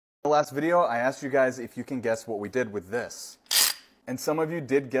In the last video, I asked you guys if you can guess what we did with this. And some of you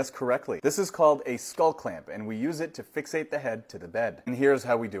did guess correctly. This is called a skull clamp, and we use it to fixate the head to the bed. And here's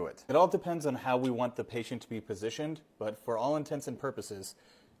how we do it. It all depends on how we want the patient to be positioned, but for all intents and purposes,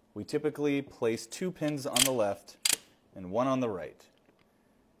 we typically place 2 pins on the left and 1 on the right.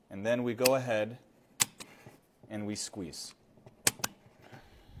 And then we go ahead and we squeeze.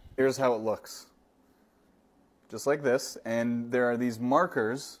 Here's how it looks. Just like this, and there are these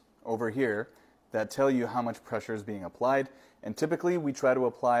markers over here that tell you how much pressure is being applied, and typically we try to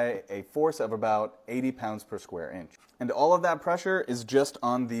apply a force of about 80 pounds per square inch. And all of that pressure is just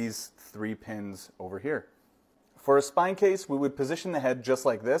on these 3 pins over here. For a spine case, we would position the head just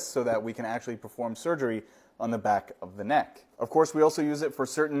like this so that we can actually perform surgery on the back of the neck. Of course, we also use it for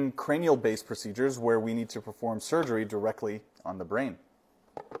certain cranial-based procedures where we need to perform surgery directly on the brain.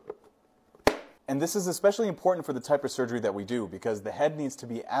 And this is especially important for the type of surgery that we do because the head needs to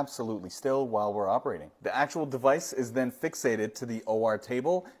be absolutely still while we're operating. The actual device is then fixated to the OR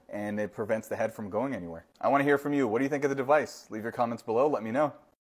table and it prevents the head from going anywhere. I want to hear from you. What do you think of the device? Leave your comments below. Let me know.